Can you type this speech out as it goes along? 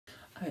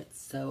Alright,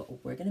 so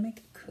we're gonna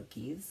make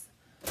cookies.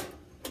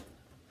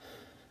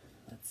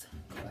 Let's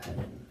go ahead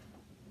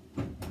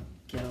and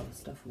get all the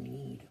stuff we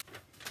need.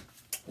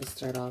 Let's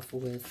start off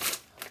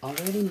with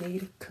already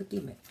made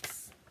cookie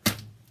mix.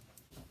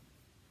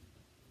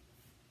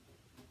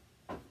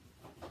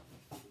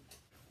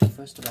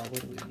 First of all,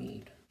 what do we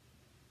need?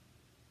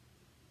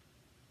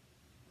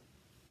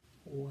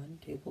 1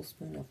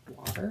 tablespoon of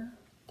water?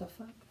 The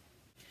fuck?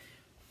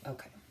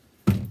 Okay.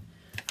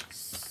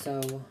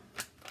 So,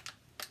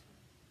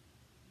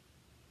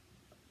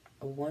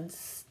 1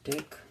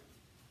 stick,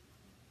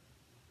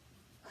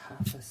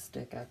 half a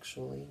stick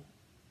actually,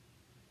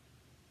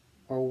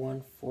 or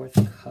 1/4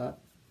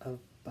 cup of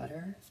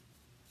butter.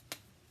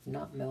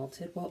 Not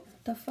melted. Well,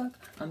 the fuck?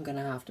 I'm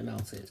gonna have to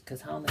melt it,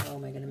 because how in the hell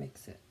am I gonna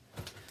mix it?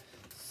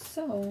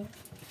 So,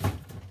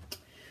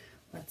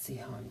 let's see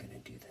how I'm gonna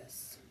do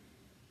this.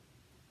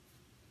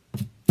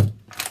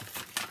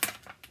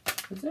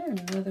 Is there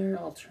another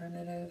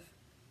alternative?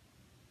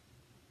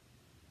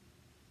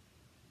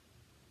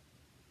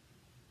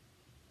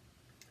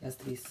 It has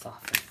to be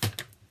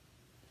softened.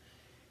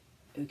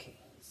 Okay,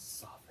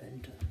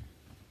 softened.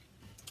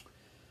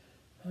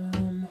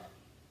 Well,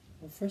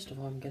 first of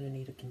all, I'm gonna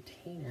need a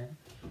container.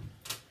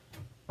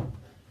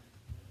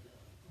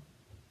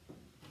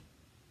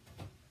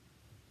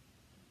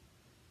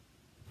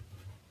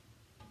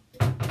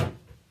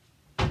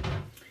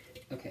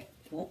 Okay,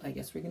 well, I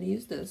guess we're gonna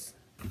use this.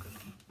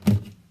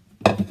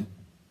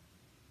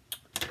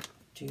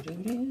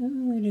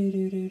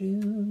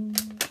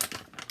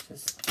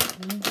 Just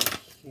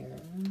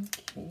here,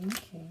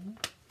 okay.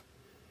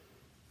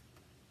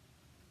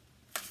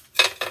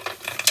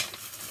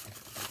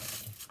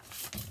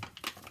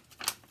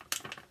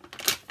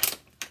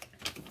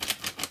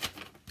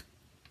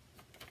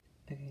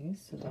 Okay,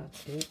 so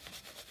that's it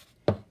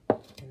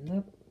in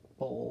the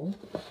bowl.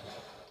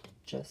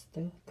 Just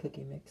the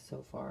cookie mix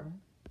so far.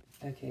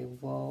 Okay,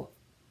 well,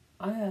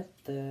 I had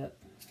the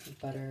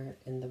butter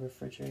in the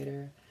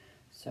refrigerator,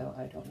 so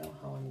I don't know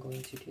how I'm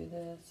going to do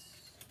this.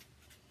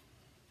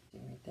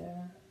 Right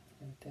there,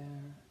 right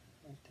there,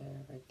 right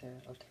there, right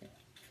there. Okay,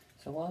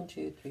 so 1,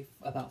 2, 3,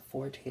 about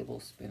 4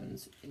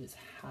 tablespoons is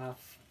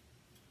half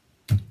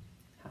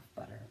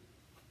butter.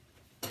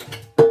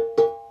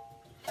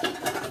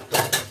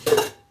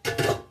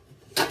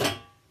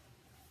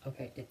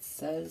 Okay, it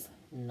says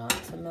not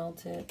to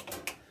melt it,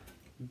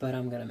 but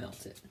I'm gonna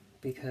melt it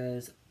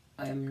because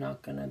I'm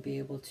not gonna be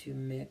able to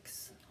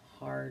mix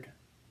hard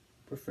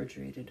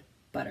refrigerated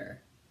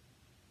butter.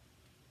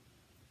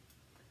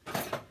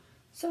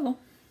 So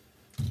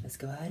let's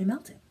go ahead and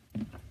melt it.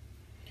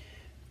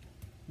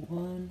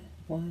 1,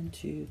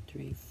 2,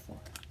 3,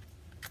 4.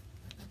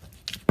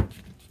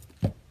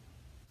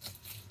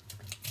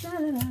 La,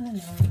 la, la,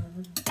 la.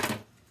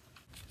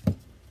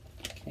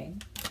 Okay.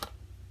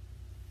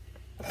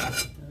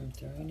 I'm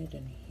throwing it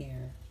in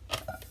here.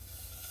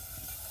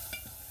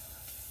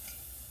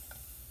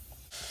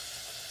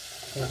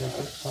 Okay, this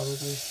is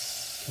probably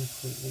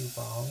completely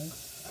wrong,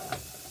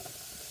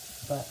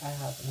 but I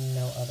have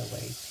no other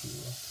way to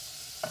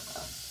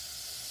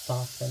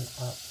soften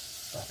up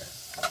butter.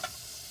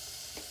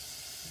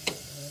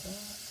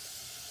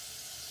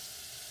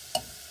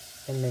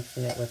 And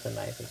mixing it with a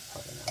knife is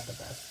probably not the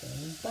best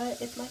thing,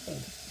 but it's my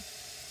thing.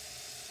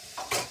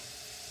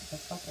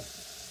 Let's fuck it.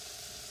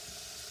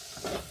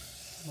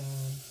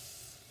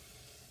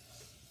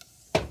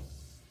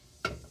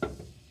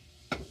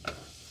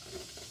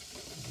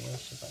 Maybe I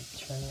should like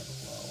turn it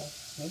low.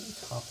 Maybe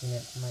topping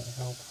it might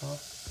help, huh?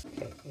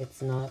 Okay,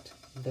 it's not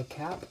the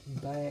cap,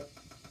 but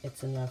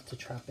it's enough to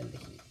trap in the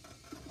heat.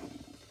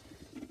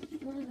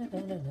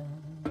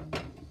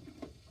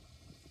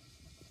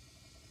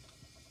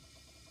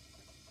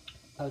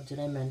 Oh, did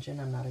I mention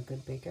I'm not a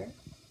good baker?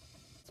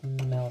 It's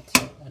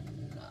melted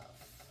enough.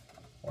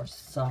 Or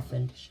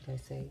softened, should I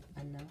say,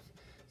 enough.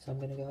 So I'm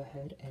going to go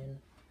ahead and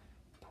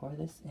pour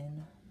this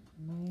in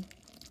my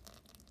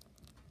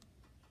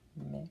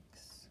mix.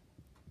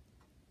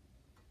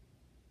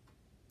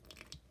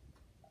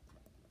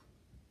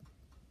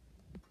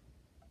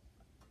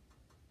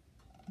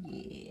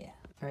 Yeah.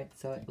 Alright,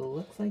 so it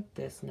looks like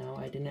this now.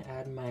 I didn't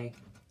add my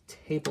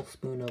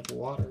tablespoon of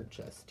water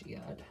just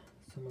yet.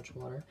 So much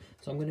water.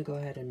 So I'm going to go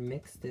ahead and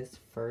mix this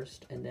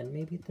first and then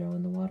maybe throw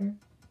in the water.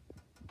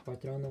 Or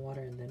throw in the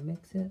water and then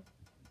mix it.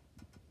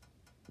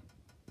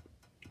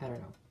 I don't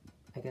know.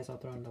 I guess I'll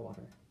throw in the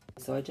water.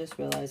 So I just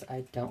realized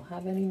I don't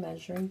have any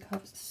measuring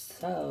cups,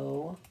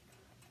 so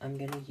I'm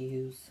going to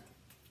use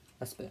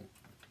a spoon.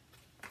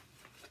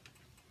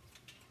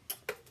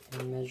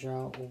 And measure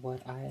out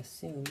what I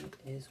assume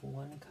is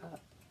 1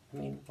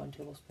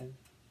 tablespoon.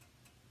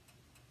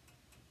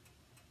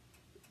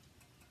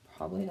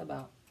 Probably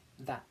about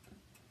that,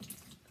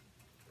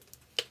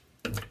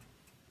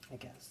 I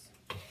guess.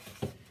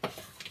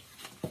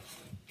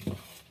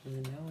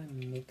 And now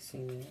I'm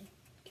mixing it.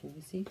 Can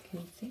you see?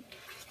 Can you see?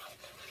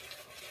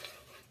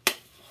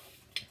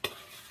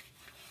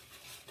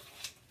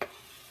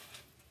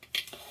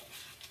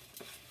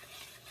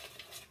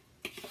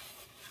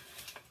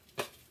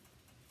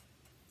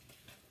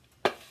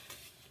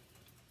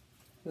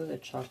 Oh, the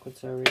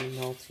chocolate's already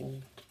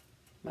melting.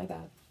 My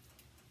bad.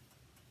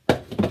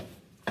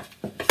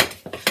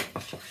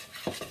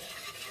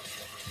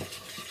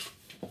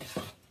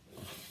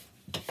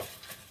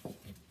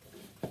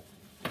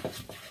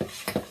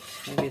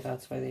 Maybe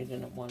that's why they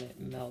didn't want it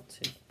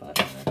melted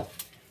butter,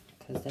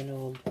 because then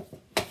it'll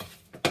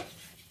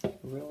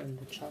ruin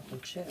the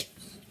chocolate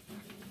chips.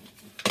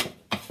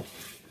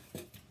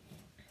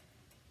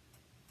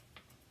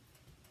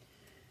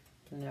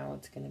 Now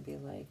it's going to be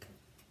like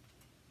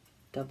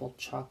double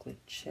chocolate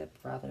chip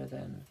rather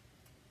than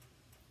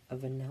a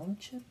vanilla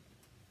chip?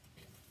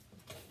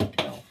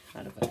 No,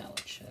 not a vanilla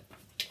chip.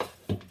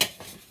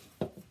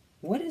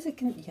 What is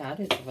it? Yeah,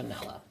 it is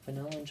vanilla.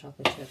 Vanilla and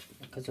chocolate chip.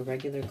 Because a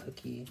regular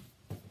cookie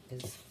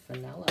is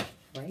vanilla,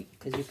 right?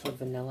 Because you put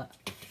vanilla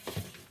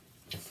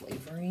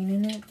flavoring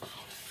in it.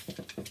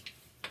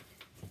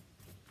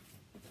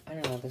 I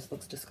don't know, this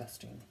looks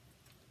disgusting.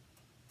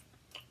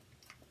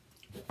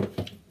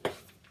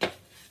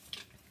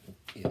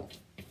 Ew.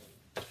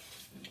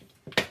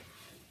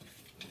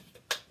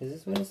 Is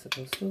this what it's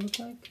supposed to look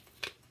like?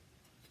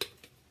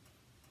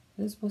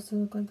 Is it supposed to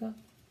look like that?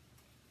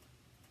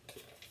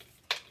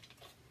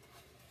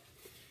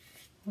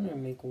 I'm gonna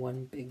make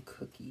one big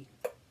cookie.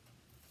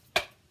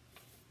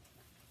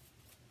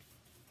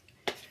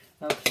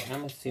 Okay,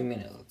 I'm assuming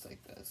it looks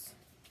like this.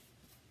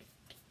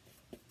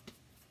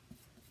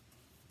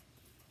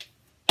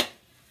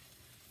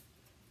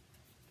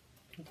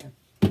 Okay,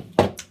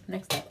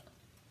 next up,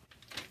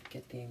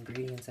 get the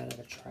ingredients out of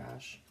the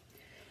trash.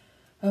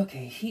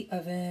 Okay, heat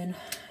oven,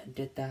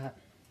 did that.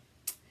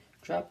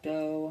 Drop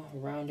dough,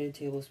 rounded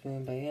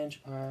tablespoon by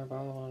inch, blah,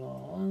 blah, blah,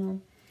 blah, blah.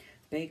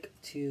 Bake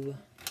to,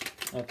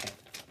 okay.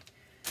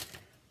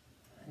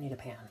 I need a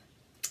pan.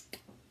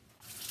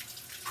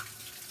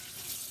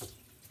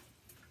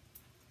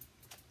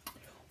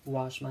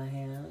 Wash my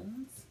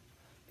hands,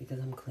 because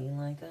I'm clean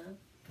like that.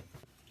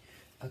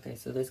 Okay,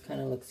 so this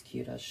kind of looks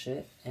cute as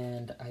shit,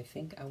 and I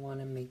think I want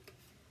to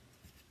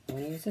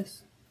use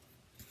this.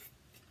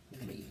 I'm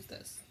gonna use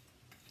this.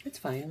 It's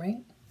fine,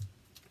 right?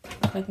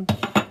 I think it's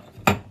fine.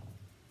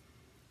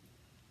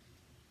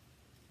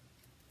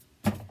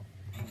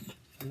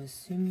 I'm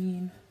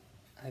assuming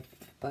I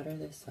butter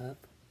this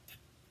up.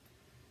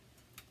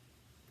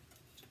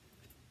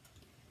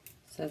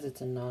 It says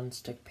it's a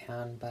non-stick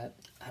pan, but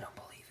I don't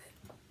believe it.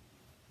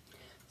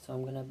 So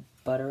I'm gonna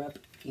butter up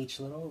each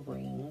little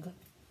ring.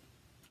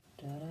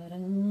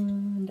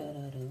 Da-da-dum,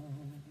 da-da-dum.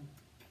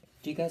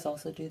 Do you guys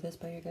also do this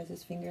by your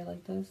guys' finger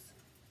like this?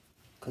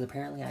 Because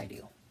apparently I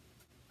do.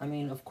 I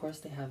mean, of course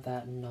they have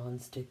that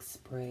non-stick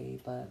spray,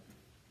 but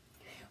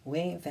we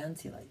ain't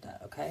fancy like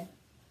that, okay?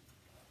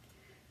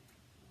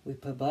 We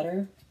put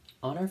butter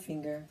on our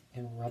finger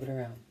and rub it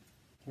around.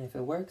 And if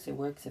it works, it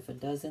works. If it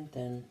doesn't,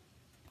 then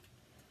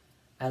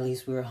at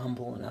least we were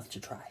humble enough to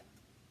try.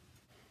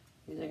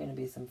 These are going to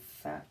be some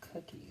fat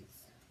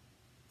cookies.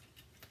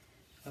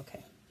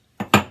 Okay.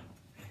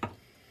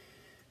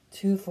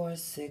 2, 4,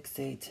 6,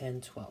 8,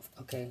 10, 12.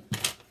 Okay.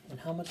 And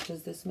how much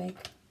does this make?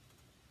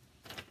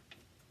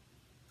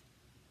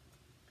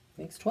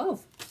 Makes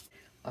 12.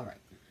 All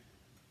right.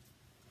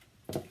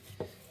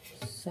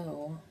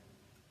 So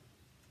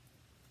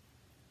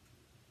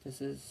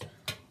this is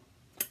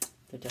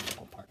the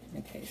difficult part.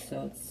 Okay,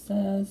 so it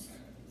says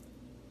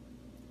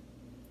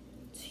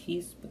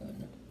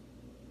teaspoon.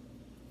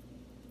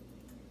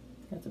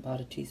 That's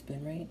about a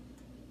teaspoon, right?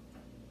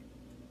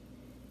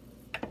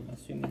 I'm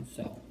assuming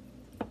so.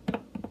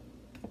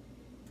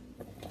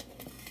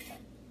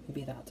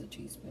 Maybe that's a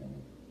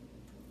teaspoon.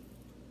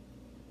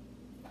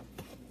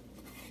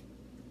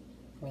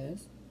 Or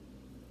this?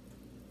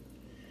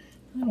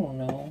 I don't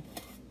know.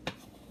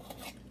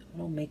 I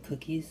don't make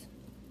cookies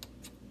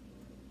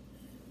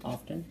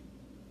often.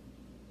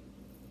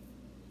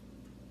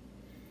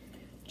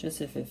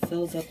 Just if it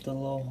fills up the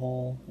little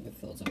hole, it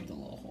fills up the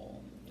little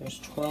hole. There's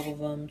 12 of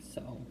them,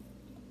 so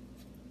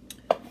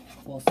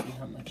we'll see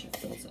how much it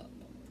fills up.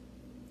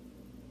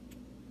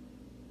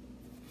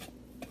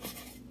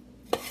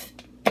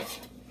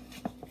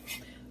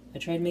 I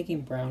tried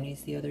making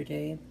brownies the other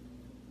day,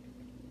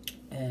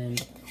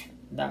 and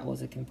that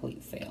was a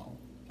complete fail.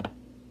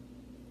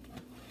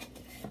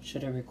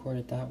 Should have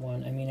recorded that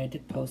one. I mean, I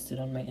did post it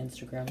on my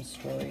Instagram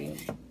story,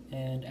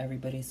 and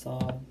everybody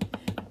saw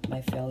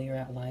my failure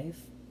at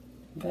life,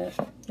 but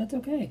that's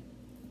okay.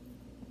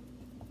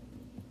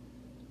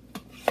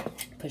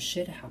 Because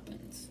shit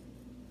happens.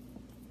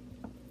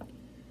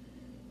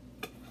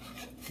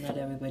 Not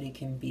everybody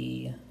can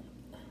be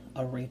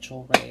a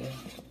Rachel Ray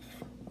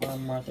or a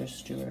Martha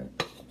Stewart.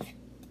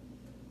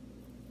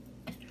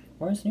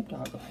 Or a Snoop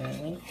Dogg,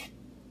 apparently.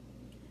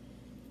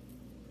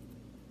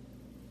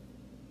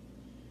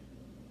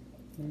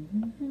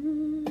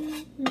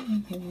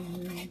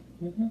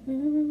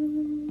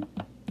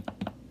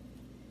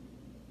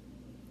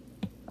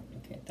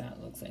 Okay,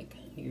 that looks like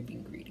you're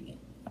being greedy.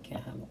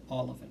 Can't have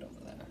all of it over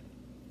there.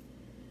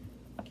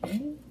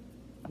 Okay,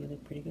 you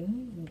look pretty good.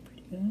 You look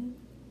pretty good.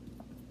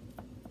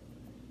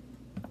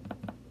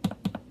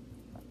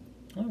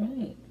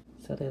 Alright,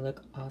 So they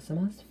look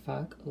awesome as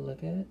fuck. Look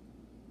at it.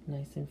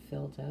 Nice and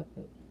filled up.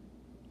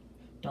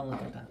 Don't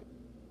look at that.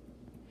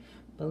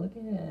 But look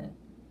at it.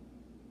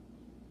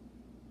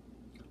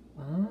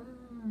 Wow.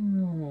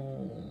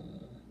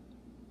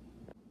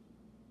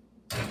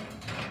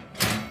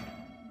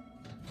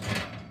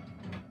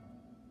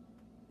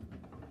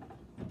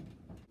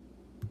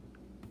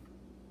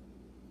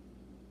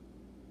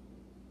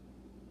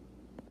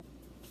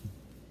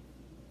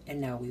 And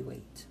now we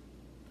wait.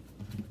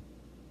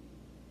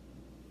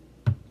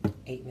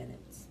 8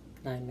 minutes.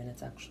 9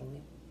 minutes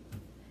actually.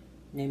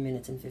 9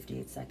 minutes and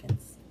 58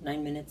 seconds.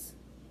 9 minutes.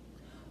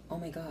 Oh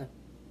my god.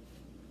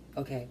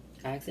 Okay,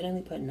 I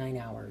accidentally put 9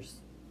 hours.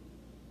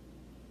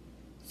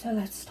 So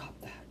let's stop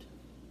that.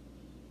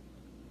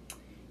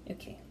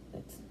 Okay,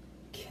 let's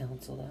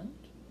cancel that.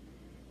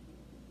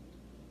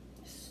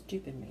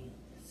 Stupid me.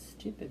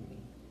 Stupid me.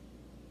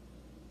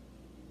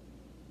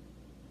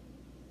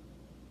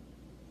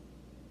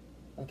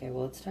 Okay,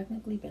 well it's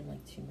technically been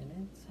like 2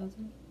 minutes,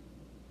 hasn't it?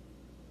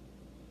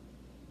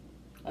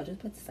 I'll just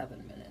put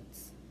 7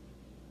 minutes.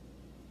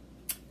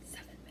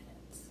 7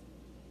 minutes.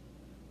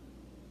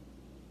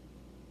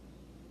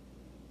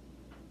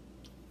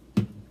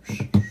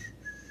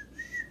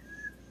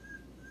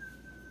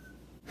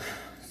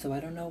 So I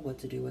don't know what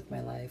to do with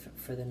my life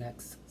for the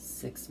next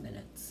 6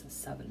 minutes,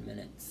 7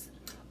 minutes,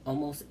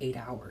 almost 8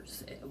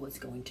 hours it was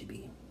going to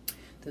be.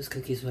 Those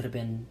cookies would have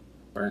been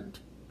burnt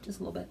just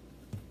a little bit.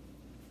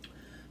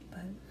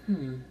 But,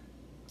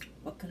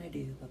 what can I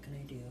do? What can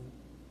I do?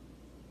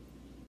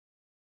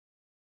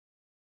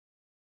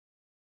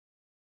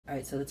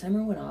 Alright, so the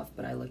timer went off,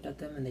 but I looked at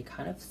them and they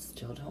kind of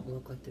still don't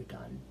look like they're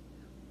done.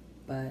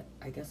 But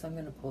I guess I'm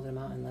gonna pull them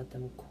out and let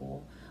them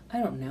cool.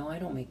 I don't know. I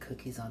don't make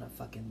cookies on a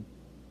fucking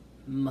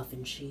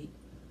muffin sheet.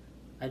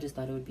 I just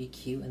thought it would be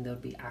cute and there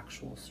would be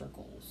actual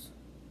circles.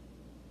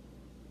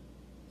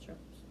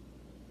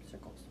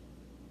 Circles.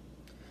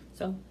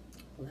 So,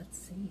 let's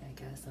see, I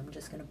guess. I'm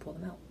just gonna pull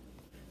them out.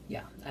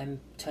 Yeah,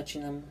 I'm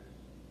touching them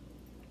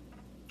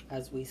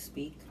as we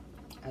speak,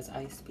 as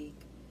I speak.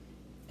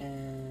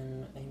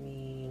 And, I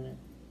mean,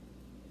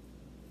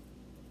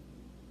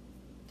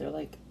 they're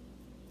like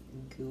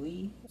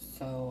gooey.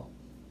 So,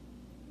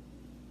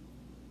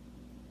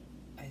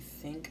 I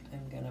think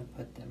I'm gonna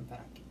put them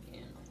back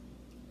in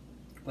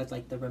with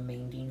like the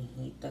remaining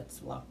heat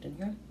that's locked in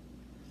here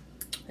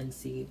and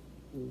see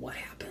what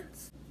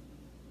happens.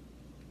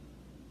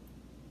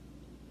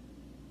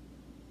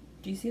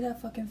 Do you see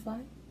that fucking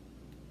fly?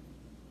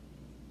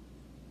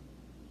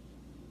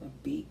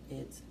 Beat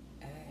its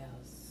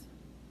ass.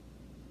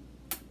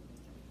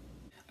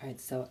 Alright,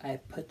 so I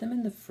put them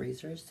in the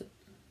freezer. So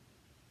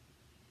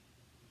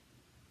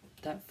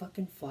that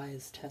fucking fly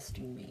is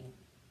testing me.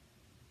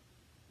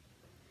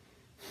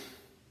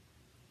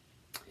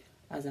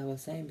 As I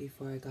was saying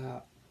before I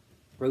got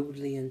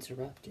rudely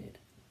interrupted,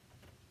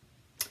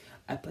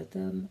 I put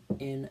them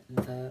in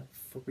the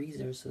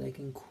freezer so they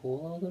can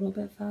cool a little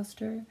bit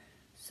faster.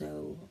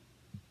 So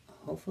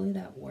hopefully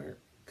that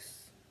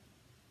works.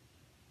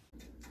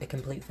 A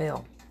complete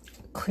fail.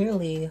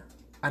 Clearly,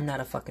 I'm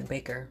not a fucking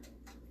baker.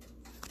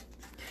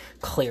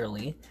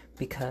 Clearly,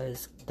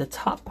 because the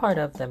top part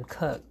of them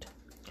cooked.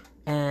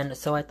 And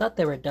so I thought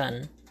they were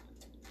done.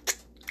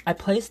 I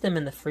placed them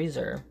in the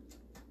freezer.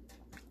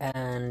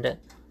 And,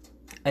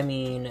 I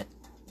mean,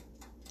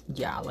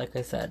 yeah, like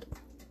I said,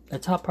 the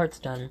top part's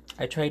done.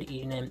 I tried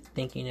eating it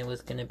thinking it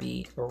was going to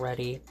be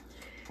ready.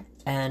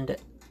 And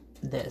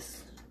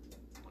this.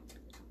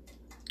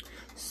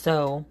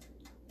 So,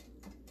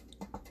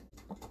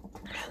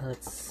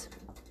 let's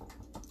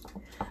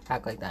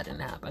act like that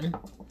didn't happen.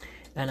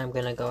 And I'm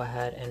gonna go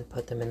ahead and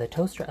put them in the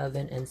toaster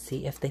oven and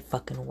see if they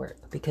fucking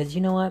work. Because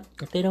you know what?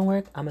 If they don't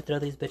work, I'm gonna throw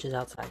these bitches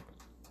outside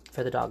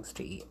for the dogs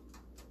to eat.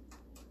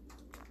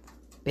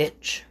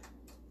 Bitch.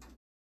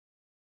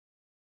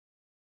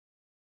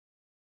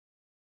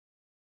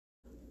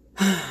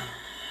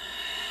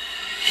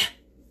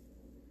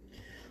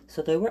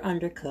 So they were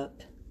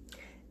undercooked,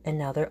 and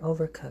now they're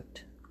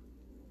overcooked.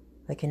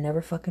 I can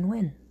never fucking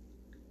win.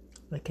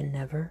 I can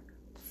never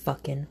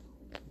fucking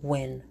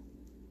win.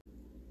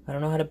 I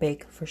don't know how to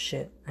bake for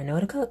shit. I know how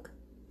to cook,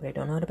 but I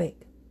don't know how to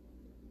bake.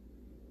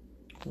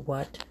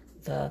 What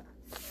the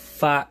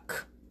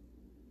fuck?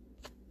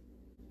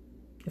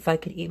 If I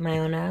could eat my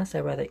own ass,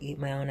 I'd rather eat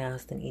my own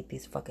ass than eat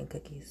these fucking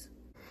cookies.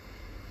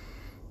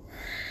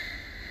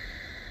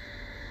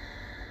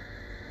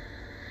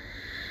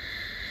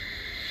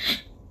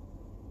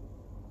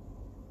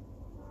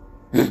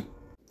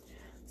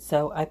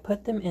 So I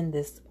put them in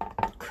this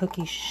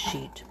cookie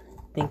sheet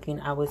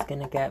thinking I was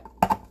gonna get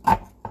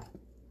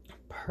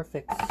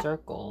perfect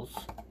circles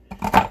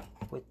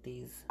with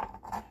these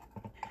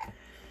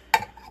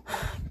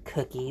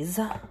cookies.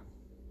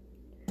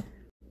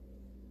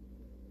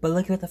 But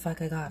look what the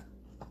fuck I got.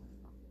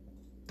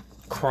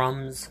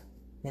 Crumbs,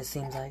 it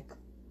seems like.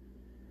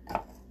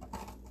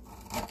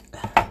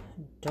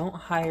 Don't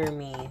hire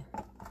me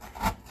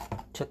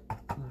to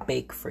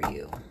bake for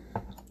you,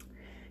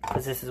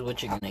 because this is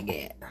what you're gonna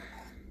get.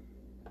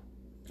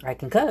 I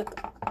can cook,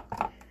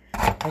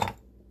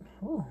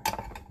 Ooh.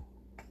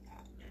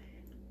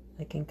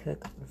 I can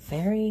cook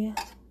very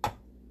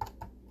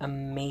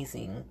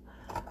amazing,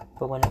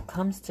 but when it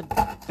comes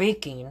to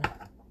baking,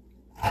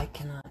 I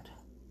cannot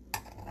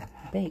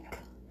bake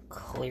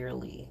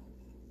clearly.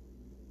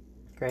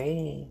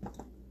 Great.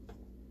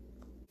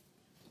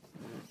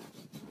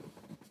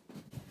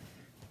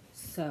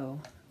 So,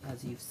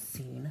 as you've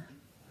seen,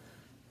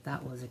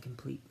 that was a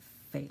complete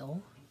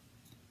fail.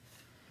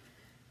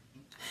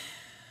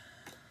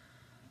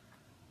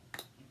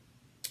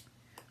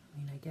 I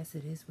mean, I guess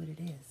it is what it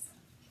is.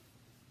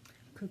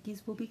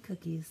 Cookies will be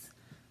cookies,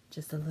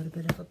 just a little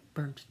bit of a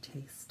burnt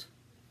taste.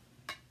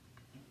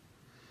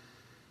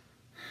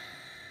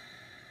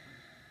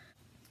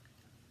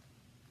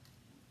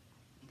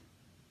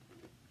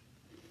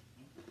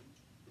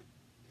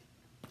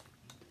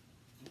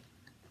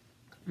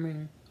 I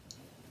mean,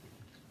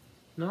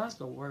 not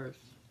the worst.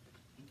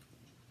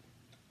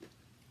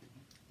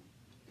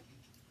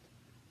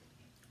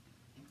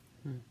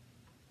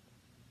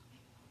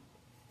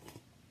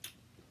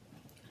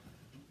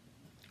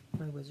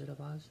 My Wizard of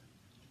Oz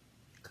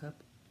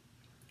cup.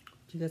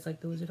 Do you guys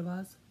like the Wizard of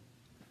Oz?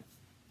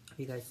 Have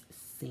you guys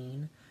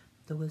seen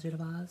the Wizard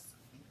of Oz?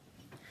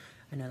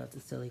 I know that's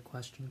a silly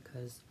question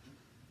because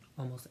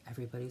almost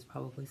everybody's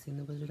probably seen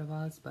the Wizard of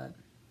Oz, but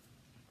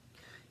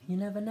you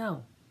never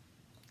know.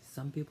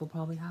 Some people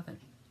probably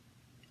haven't.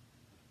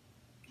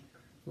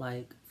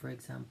 Like, for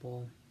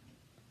example,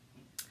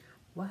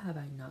 what have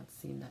I not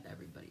seen that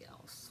everybody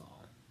else saw?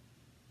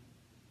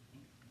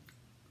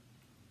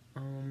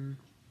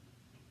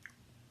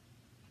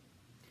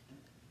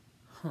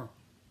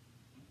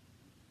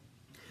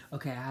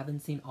 Okay, I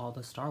haven't seen all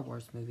the Star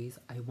Wars movies.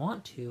 I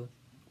want to,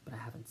 but I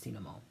haven't seen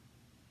them all.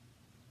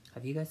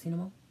 Have you guys seen them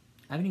all?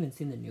 I haven't even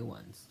seen the new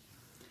ones.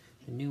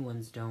 The new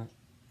ones don't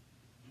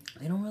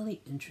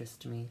really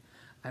interest me.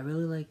 I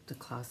really like the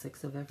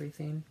classics of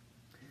everything.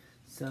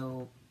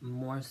 So,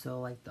 more so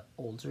like the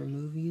older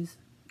movies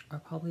are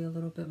probably a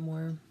little bit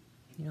more,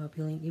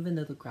 appealing. Even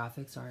though the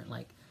graphics aren't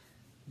like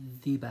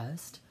the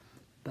best.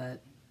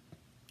 But,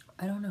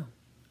 I don't know.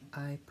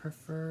 I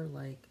prefer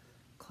like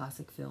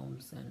classic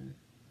films and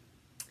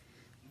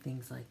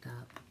things like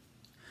that.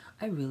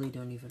 I really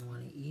don't even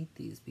want to eat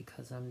these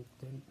because I look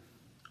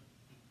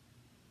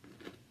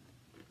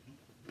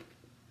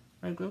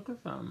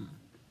at them.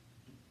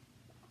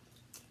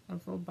 I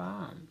feel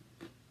bad.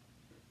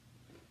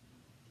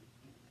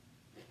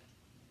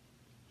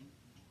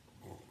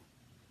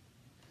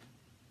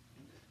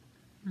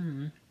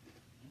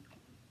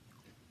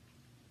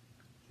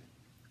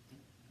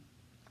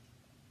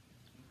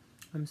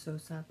 I'm so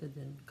sad they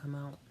didn't come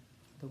out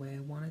the way I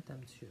wanted them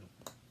to.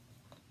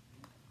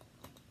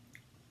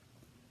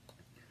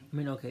 I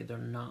mean, okay, they're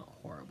not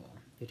horrible.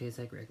 They taste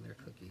like regular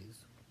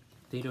cookies.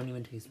 They don't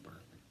even taste burnt.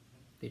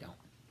 They don't.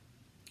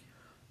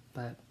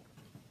 But,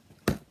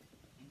 I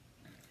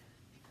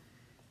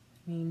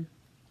mean,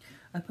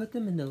 I put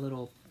them in the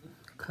little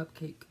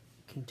cupcake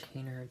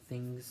container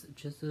things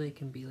just so they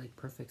can be like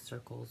perfect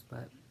circles,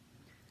 but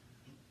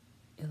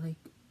it like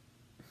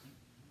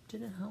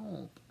didn't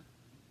help.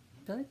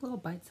 They're like little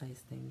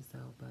bite-sized things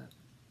though, but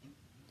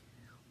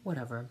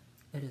whatever.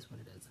 It is what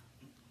it is.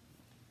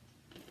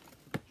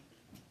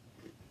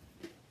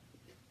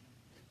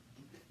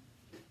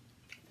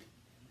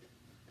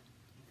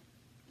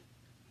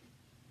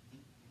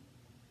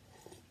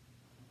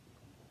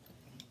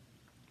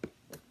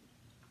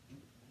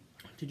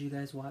 Did you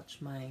guys watch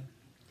my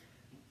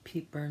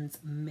Pete Burns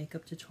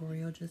makeup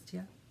tutorial just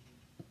yet?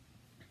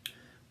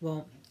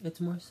 Well,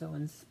 it's more so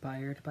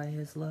inspired by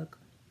his look.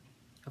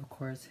 Of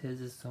course,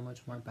 his is so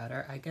much more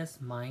better. I guess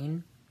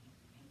mine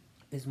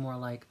is more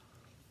like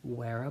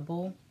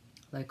wearable,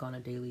 like on a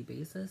daily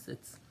basis.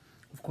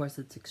 Of course,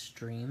 it's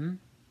extreme,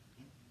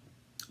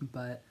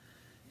 but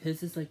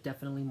his is like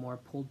definitely more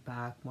pulled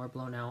back, more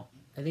blown out.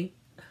 I think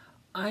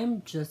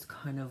I'm just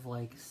kind of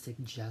like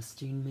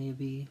suggesting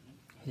maybe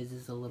his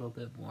is a little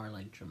bit more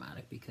like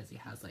dramatic because he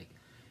has like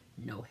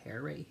no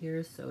hair right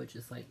here, so it's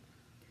just like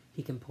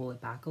he can pull it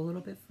back a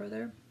little bit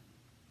further.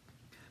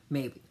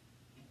 Maybe.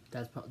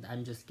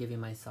 I'm just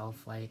giving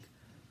myself like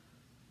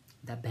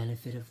that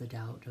benefit of the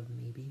doubt of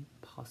maybe,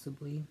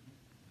 possibly,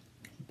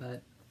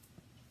 but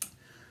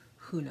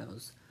who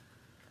knows.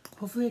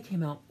 Hopefully it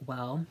came out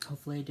well.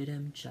 Hopefully I did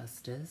him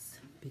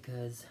justice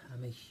because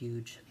I'm a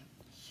huge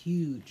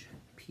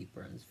Pete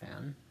Burns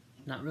fan.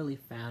 Not really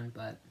fan,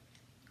 but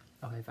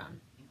okay, fan,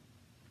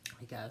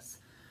 I guess.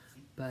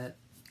 But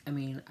I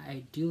mean,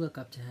 I do look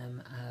up to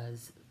him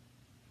as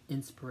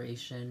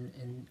inspiration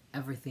in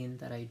everything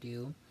that I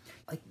do.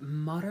 Like,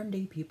 modern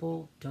day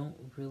people don't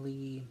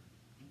really,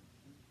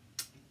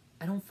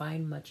 I don't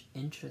find much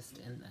interest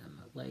in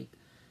them. Like,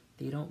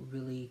 they don't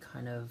really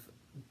kind of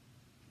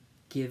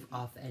give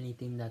off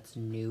anything that's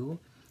new.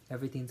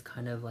 Everything's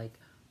kind of like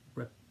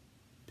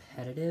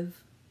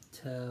repetitive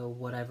to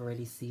what I've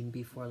already seen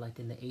before, like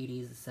in the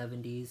 80s, the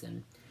 70s,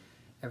 and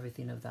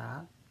everything of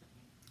that.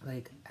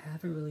 Like, I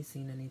haven't really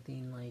seen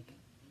anything like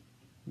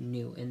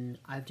new, and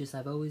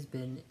I've always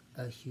been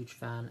a huge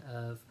fan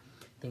of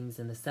things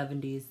in the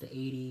 70s, the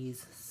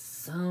 80s,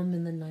 some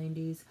in the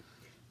 90s.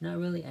 Not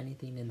really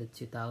anything in the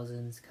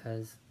 2000s,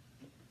 because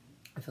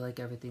I feel like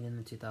everything in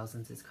the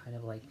 2000s is kind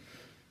of like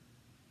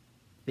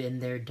been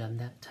there, done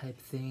that type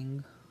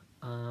thing.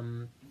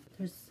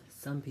 There's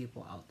some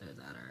people out there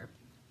that are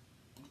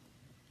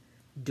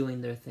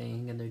doing their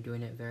thing and they're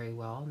doing it very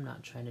well. I'm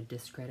not trying to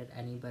discredit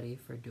anybody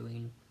for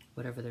doing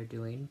whatever they're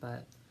doing,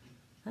 but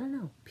I don't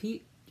know.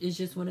 Pete is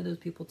just one of those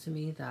people to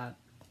me that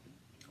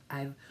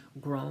I've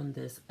grown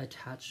this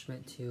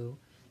attachment to,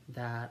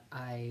 that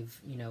I've,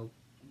 you know,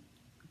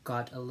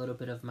 got a little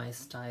bit of my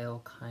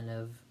style kind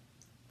of,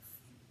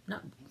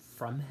 not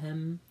from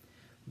him,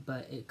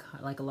 but it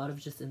like a lot of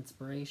just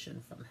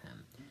inspiration from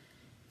him.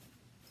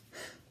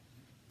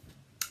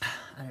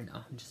 I don't know,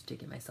 I'm just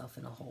digging myself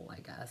in a hole, I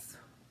guess.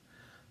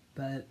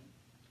 But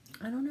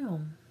I don't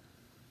know.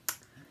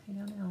 I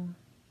don't know.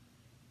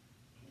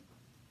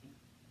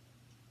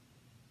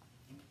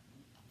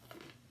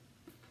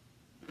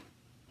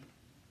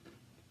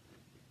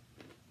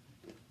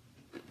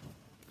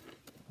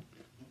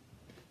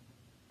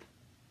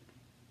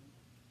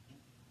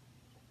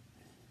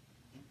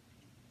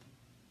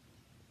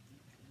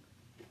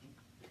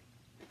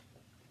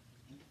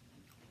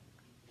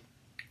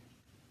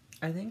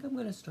 I think I'm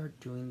gonna start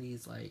doing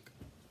these like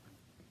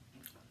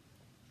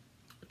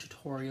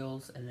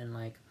tutorials and then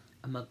like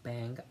a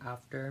mukbang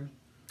after,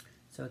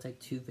 so it's like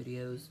 2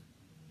 videos.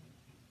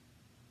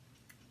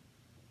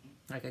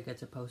 Like I get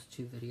to post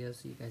 2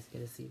 videos so you guys get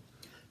to see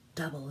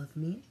double of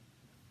me.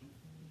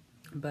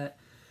 But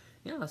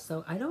yeah,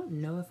 so I don't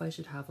know if I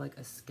should have like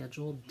a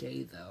scheduled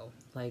day though,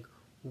 like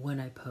when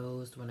I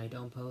post, when I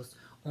don't post,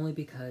 only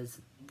because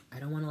I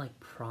don't want to like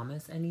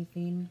promise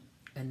anything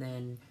and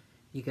then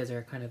you guys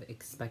are kind of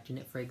expecting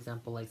it. For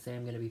example, like say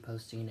I'm going to be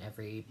posting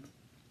every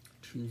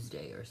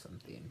Tuesday or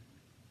something.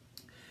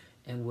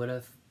 And what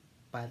if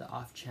by the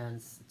off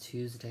chance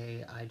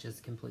Tuesday I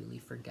just completely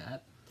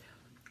forget,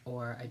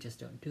 or I just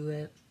don't do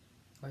it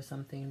or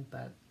something?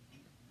 But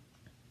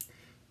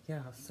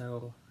yeah,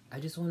 so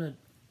I just want to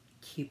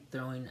keep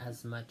throwing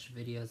as much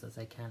videos as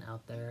I can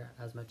out there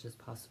as much as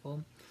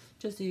possible,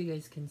 just so you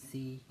guys can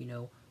see, you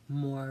know,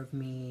 more of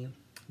me,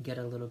 get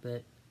a little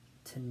bit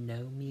to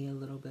know me a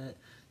little bit,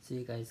 so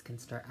you guys can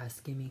start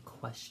asking me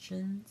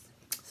questions,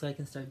 so I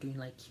can start doing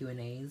like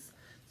Q&As,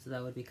 so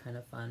that would be kind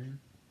of fun.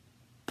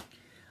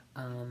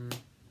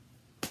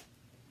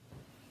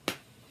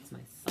 It's my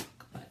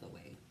sock, by the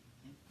way.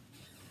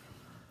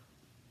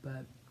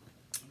 But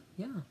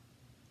yeah,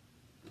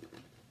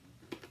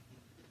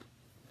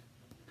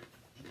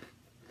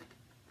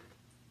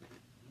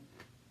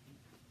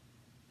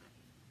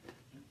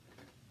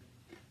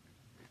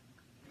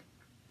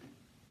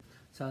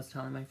 so I was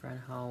telling my friend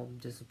how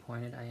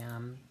disappointed I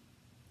am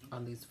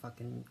on these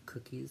fucking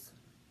cookies.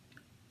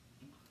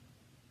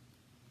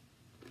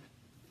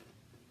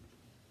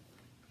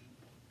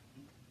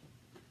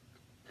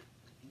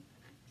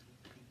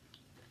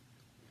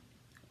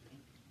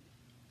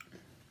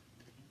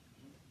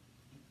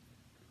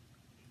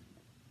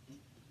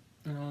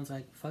 And I was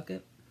like, fuck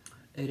it.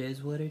 It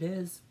is what it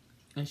is.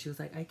 And she was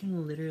like, I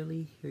can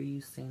literally hear you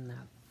saying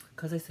that.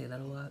 Because I say that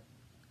a lot.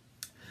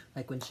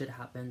 Like when shit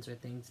happens or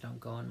things don't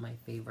go in my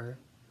favor,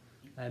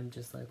 I'm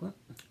just like, well,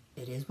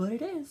 it is what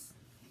it is.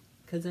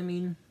 Because, I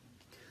mean,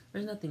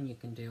 there's nothing you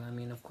can do. I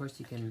mean, of course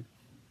you can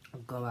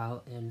go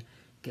out and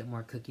get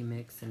more cookie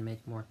mix and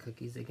make more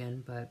cookies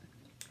again. But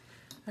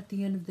at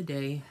the end of the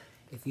day,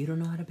 if you don't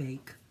know how to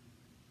bake,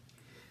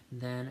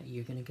 then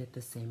you're going to get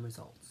the same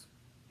results.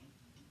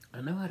 I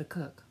know how to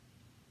cook,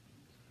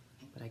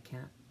 but I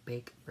can't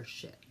bake for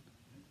shit.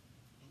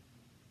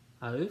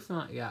 At least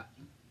not yet.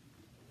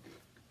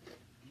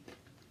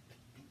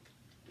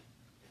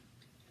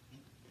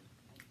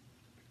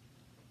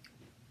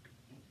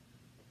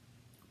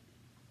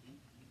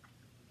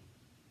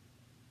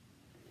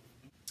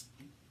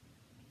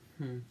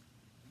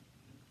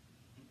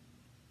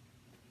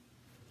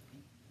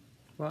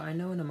 Well, I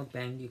know in a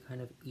mukbang you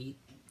kind of eat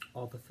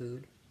all the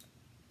food.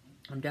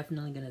 I'm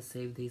definitely going to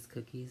save these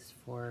cookies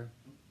for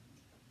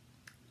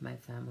my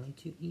family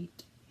to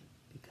eat,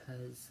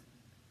 because,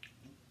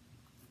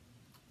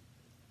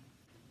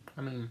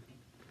 I mean,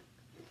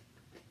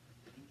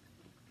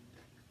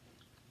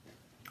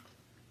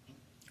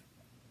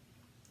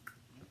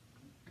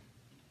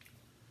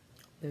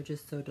 they're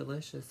just so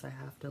delicious. I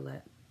have to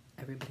let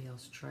everybody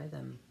else try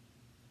them.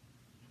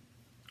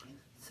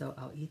 So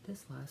I'll eat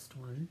this last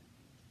one.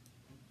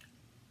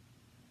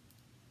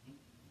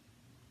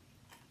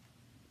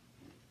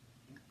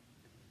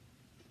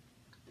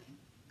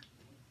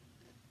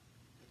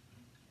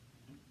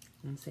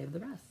 And save the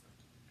rest.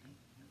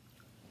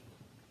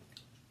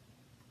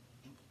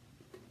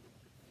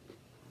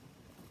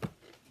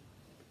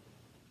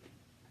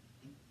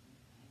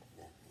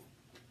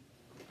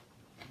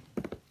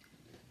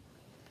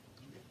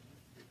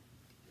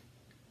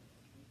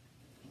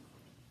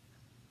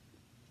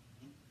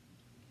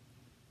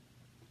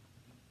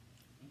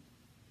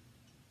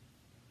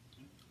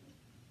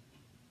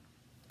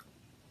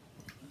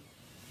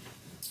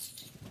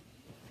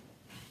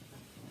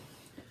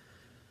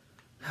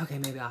 Okay,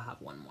 maybe I'll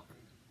have one more.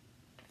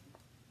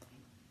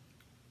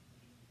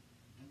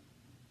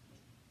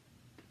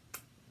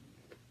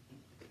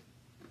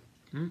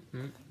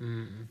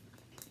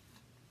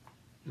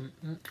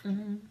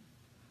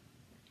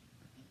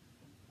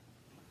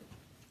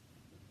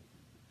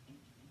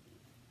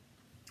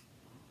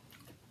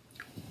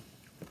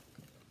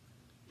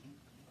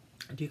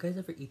 Do you guys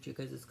ever eat your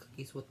guys'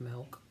 cookies with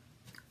milk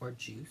or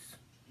juice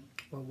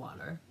or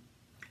water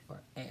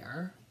or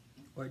air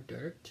or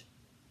dirt?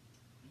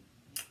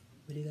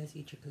 What do you guys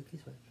eat your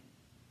cookies with?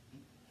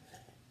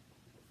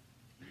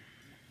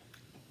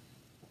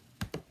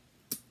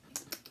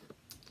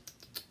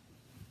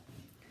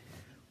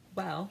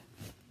 Well,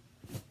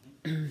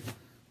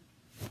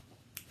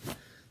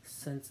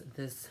 since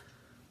this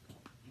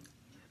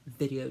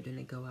video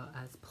didn't go out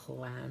as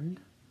planned,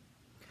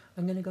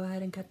 I'm gonna go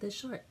ahead and cut this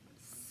short.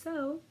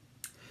 So,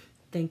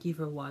 thank you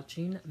for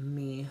watching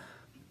me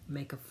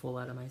make a fool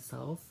out of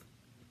myself,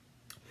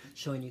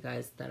 showing you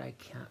guys that I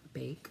can't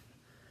bake,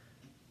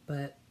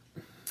 but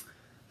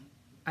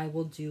I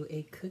will do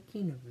a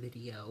cooking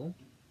video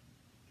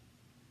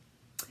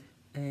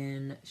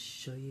and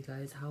show you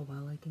guys how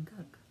well I can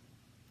cook.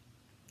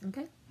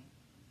 Okay?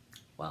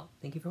 Well,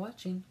 thank you for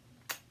watching.